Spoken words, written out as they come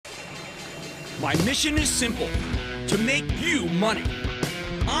My mission is simple, to make you money.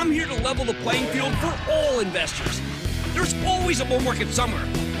 I'm here to level the playing field for all investors. There's always a bull market somewhere,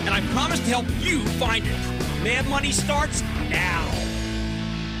 and I promise to help you find it. Mad Money starts now.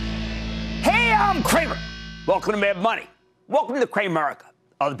 Hey, I'm Cramer. Welcome to Mad Money. Welcome to Cramerica.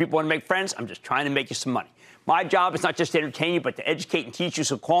 Other people want to make friends. I'm just trying to make you some money. My job is not just to entertain you, but to educate and teach you,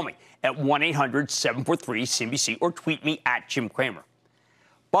 so call me at 1-800-743-CNBC or tweet me at Jim Cramer.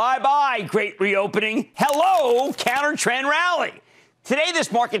 Bye-bye, great reopening. Hello, counter-trend rally. Today,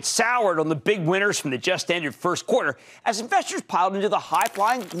 this market soured on the big winners from the just-ended first quarter as investors piled into the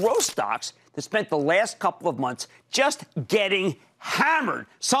high-flying growth stocks that spent the last couple of months just getting hammered,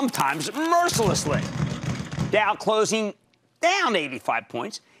 sometimes mercilessly. Dow closing down 85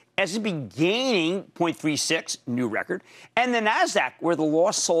 points, S&P gaining 0.36, new record, and the Nasdaq, where the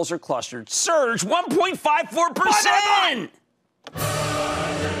lost souls are clustered, surged 1.54%.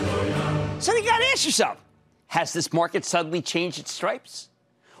 So you got to ask yourself, has this market suddenly changed its stripes?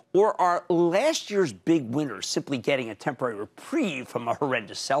 Or are last year's big winners simply getting a temporary reprieve from a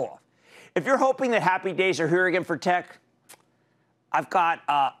horrendous sell-off? If you're hoping that happy days are here again for tech, I've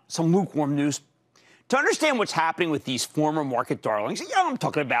got some lukewarm news. To understand what's happening with these former market darlings, I'm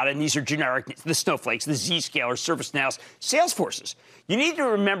talking about it, and these are generic, the Snowflakes, the Zscalers, ServiceNows, Salesforces. You need to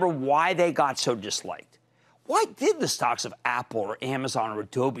remember why they got so disliked. Why did the stocks of Apple or Amazon or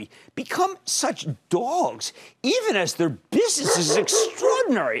Adobe become such dogs, even as their business is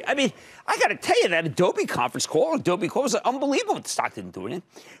extraordinary? I mean, I got to tell you, that Adobe call was unbelievable. The stock didn't do anything.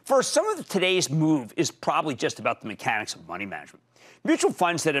 First, some of today's move is probably just about the mechanics of money management. Mutual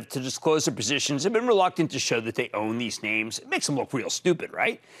funds that have to disclose their positions have been reluctant to show that they own these names. It makes them look real stupid,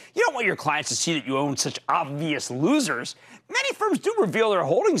 right? You don't want your clients to see that you own such obvious losers. Many firms do reveal their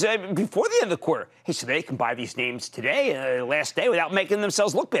holdings before the end of the quarter. Hey, so they can buy these names today, last day, without making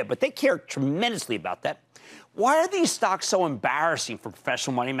themselves look bad. But they care tremendously about that. Why are these stocks so embarrassing for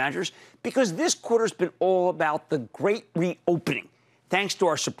professional money managers? Because this quarter's been all about the great reopening, thanks to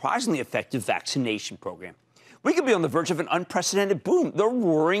our surprisingly effective vaccination program. We could be on the verge of an unprecedented boom, the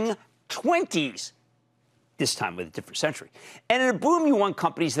roaring 20s, this time with a different century. And in a boom, you want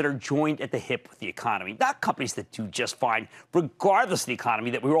companies that are joined at the hip with the economy, not companies that do just fine, regardless of the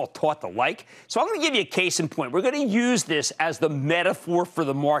economy that we were all taught to like. So I'm going to give you a case in point. We're going to use this as the metaphor for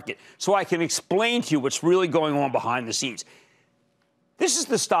the market so I can explain to you what's really going on behind the scenes. This is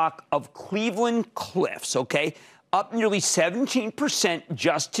the stock of Cleveland-Cliffs, okay? Up nearly 17%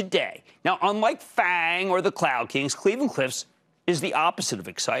 just today. Now, unlike FANG or the Cloud Kings, Cleveland-Cliffs is the opposite of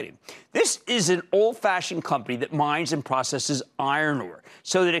exciting. This is an old-fashioned company that mines and processes iron ore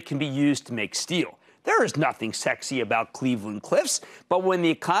so that it can be used to make steel. There is nothing sexy about Cleveland-Cliffs, but when the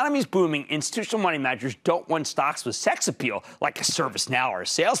economy's booming, institutional money managers don't want stocks with sex appeal like a ServiceNow or a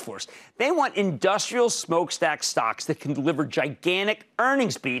Salesforce. They want industrial smokestack stocks that can deliver gigantic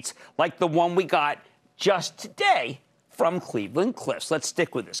earnings beats like the one we got just today from Cleveland-Cliffs. Let's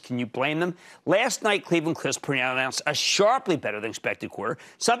stick with this. Can you blame them? Last night, Cleveland-Cliffs announced a sharply better than expected quarter,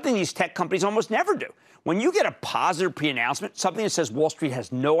 something these tech companies almost never do. When you get a positive pre-announcement, something that says Wall Street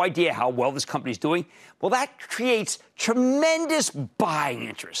has no idea how well this company's doing, well, that creates tremendous buying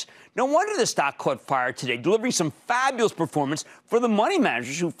interest. No wonder the stock caught fire today, delivering some fabulous performance for the money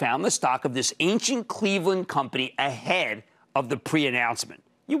managers who found the stock of this ancient Cleveland company ahead of the pre-announcement.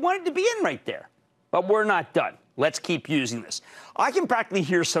 You wanted to be in right there. But we're not done. Let's keep using this. I can practically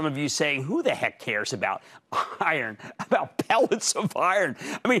hear some of you saying, who the heck cares about iron, about pellets of iron?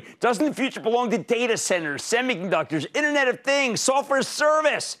 I mean, doesn't the future belong to data centers, semiconductors, Internet of Things, software as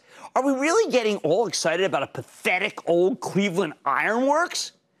service? Are we really getting all excited about a pathetic old Cleveland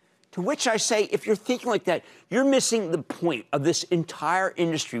ironworks? To which I say, if you're thinking like that, you're missing the point of this entire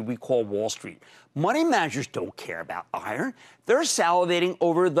industry we call Wall Street. Money managers don't care about iron. They're salivating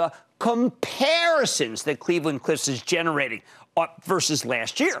over the comparisons that Cleveland-Cliffs is generating up versus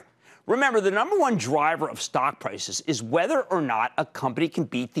last year. Remember, the number one driver of stock prices is whether or not a company can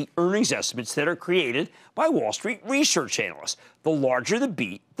beat the earnings estimates that are created by Wall Street research analysts. The larger the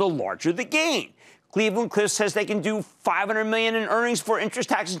beat, the larger the gain. Cleveland-Cliffs says they can do $500 million in earnings for interest,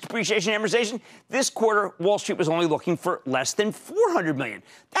 taxes, depreciation, and amortization. This quarter, Wall Street was only looking for less than $400 million.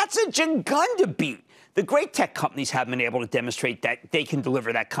 That's a gigunda beat. The great tech companies haven't been able to demonstrate that they can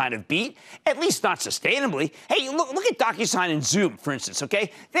deliver that kind of beat, at least not sustainably. Hey, look at DocuSign and Zoom, for instance,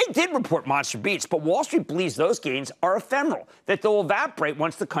 okay? They did report monster beats, but Wall Street believes those gains are ephemeral, that they'll evaporate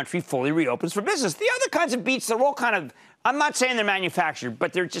once the country fully reopens for business. The other kinds of beats, they're all kind of, I'm not saying they're manufactured,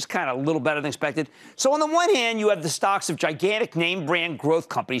 but they're just kind of a little better than expected. So on the one hand, you have the stocks of gigantic name brand growth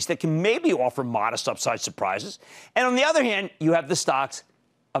companies that can maybe offer modest upside surprises. And on the other hand, you have the stocks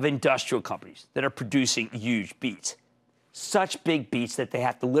of industrial companies that are producing huge beats. Such big beats that they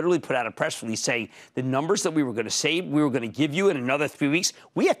have to literally put out a press release saying the numbers that we were going to say we were going to give you in another 3 weeks,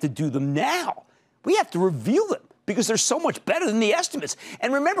 we have to do them now. We have to reveal them because they're so much better than the estimates.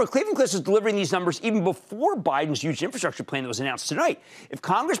 And remember, Cleveland-Cliffs is delivering these numbers even before Biden's huge infrastructure plan that was announced tonight. If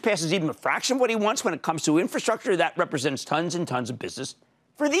Congress passes even a fraction of what he wants when it comes to infrastructure, that represents tons and tons of business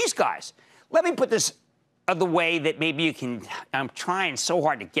for these guys. Let me put this the way that maybe you can. I'm trying so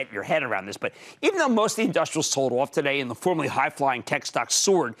hard to get your head around this, but even though most of the industrials sold off today and the formerly high-flying tech stocks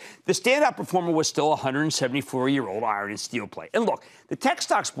soared, the standout performer was still a 174-year-old iron and steel play. And look, the tech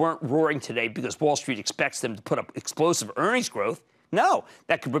stocks weren't roaring today because Wall Street expects them to put up explosive earnings growth. No,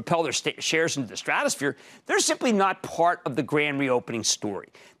 that could propel their shares into the stratosphere. They're simply not part of the grand reopening story.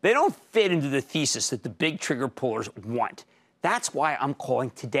 They don't fit into the thesis that the big trigger pullers want. That's why I'm calling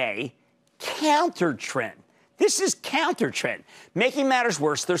today counter trend. This is counter trend. Making matters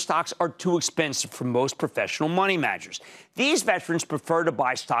worse, their stocks are too expensive for most professional money managers. These veterans prefer to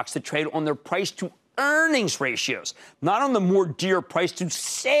buy stocks that trade on their price to earnings ratios, not on the more dear price to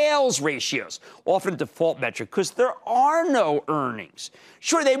sales ratios, often a default metric because there are no earnings.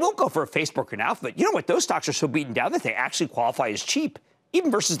 Sure, they won't go for a Facebook or an Alphabet. You know what? Those stocks are so beaten down that they actually qualify as cheap,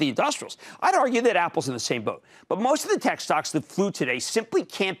 even versus the industrials. I'd argue that Apple's in the same boat. But most of the tech stocks that flew today simply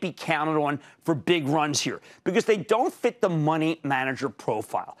can't be counted on for big runs here because they don't fit the money manager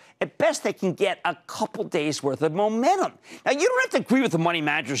profile. At best, they can get a couple days' worth of momentum. Now, you don't have to agree with the money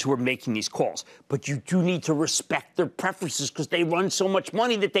managers who are making these calls, but you do need to respect their preferences because they run so much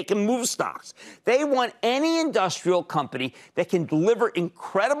money that they can move stocks. They want any industrial company that can deliver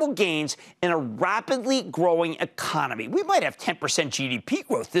incredible gains in a rapidly growing economy. We might have 10% GDP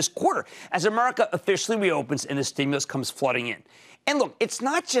growth this quarter as America officially reopens and the stimulus comes flooding in. And look, it's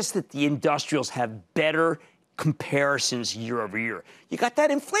not just that the industrials have better comparisons year over year. You got that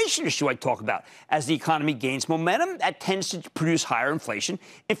inflation issue I talk about. As the economy gains momentum, that tends to produce higher inflation.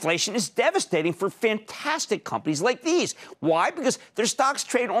 Inflation is devastating for fantastic companies like these. Why? Because their stocks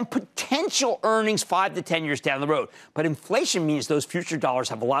trade on potential earnings 5 to 10 years down the road. But inflation means those future dollars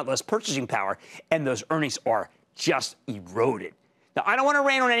have a lot less purchasing power, and those earnings are just eroded. Now, I don't want to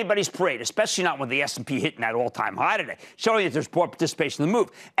rain on anybody's parade, especially not with the S&P hitting that all-time high today, showing that there's poor participation in the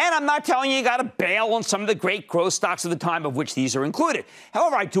move. And I'm not telling you got to bail on some of the great growth stocks of the time, of which these are included.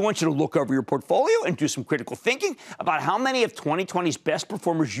 However, I do want you to look over your portfolio and do some critical thinking about how many of 2020's best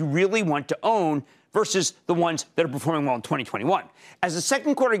performers you really want to own versus the ones that are performing well in 2021. As the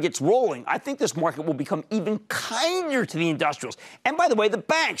second quarter gets rolling, I think this market will become even kinder to the industrials. And by the way, the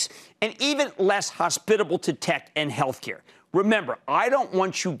banks, and even less hospitable to tech and healthcare. Remember, I don't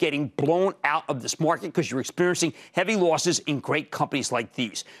want you getting blown out of this market because you're experiencing heavy losses in great companies like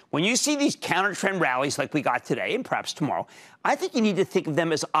these. When you see these counter-trend rallies like we got today and perhaps tomorrow, I think you need to think of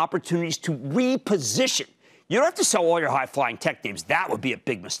them as opportunities to reposition. You don't have to sell all your high-flying tech names. That would be a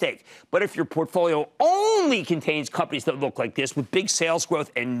big mistake. But if your portfolio only contains companies that look like this with big sales growth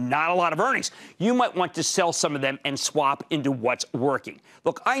and not a lot of earnings, you might want to sell some of them and swap into what's working.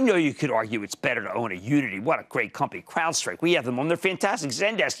 Look, I know you could argue it's better to own a Unity. What a great company. CrowdStrike. We have them on. They're fantastic.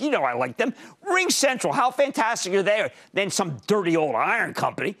 Zendesk. You know I like them. RingCentral. How fantastic are they than some dirty old iron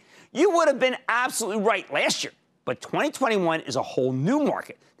company? You would have been absolutely right last year. But 2021 is a whole new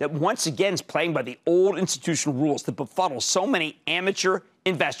market that once again is playing by the old institutional rules that befuddle so many amateur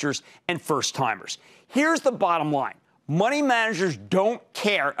investors and first-timers. Here's the bottom line. Money managers don't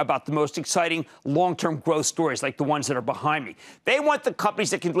care about the most exciting long-term growth stories like the ones that are behind me. They want the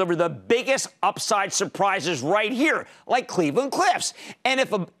companies that can deliver the biggest upside surprises right here, like Cleveland-Cliffs. And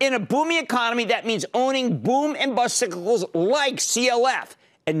if in a booming economy, that means owning boom and bust cyclicals like CLF,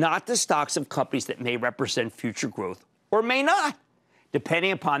 and not the stocks of companies that may represent future growth or may not,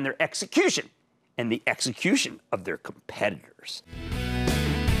 depending upon their execution and the execution of their competitors.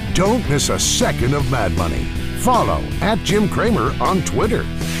 Don't miss a second of Mad Money. Follow @Jim Cramer on Twitter.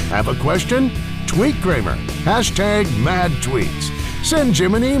 Have a question? Tweet Cramer. #MadTweets. Send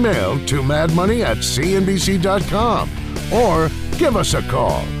Jim an email to madmoney@cnbc.com or give us a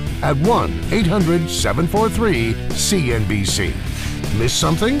call at 1-800-743-CNBC. Miss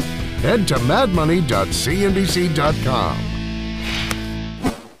something? Head to madmoney.cnbc.com.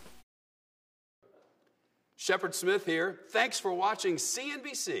 Shepard Smith here. Thanks for watching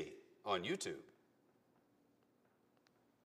CNBC on YouTube.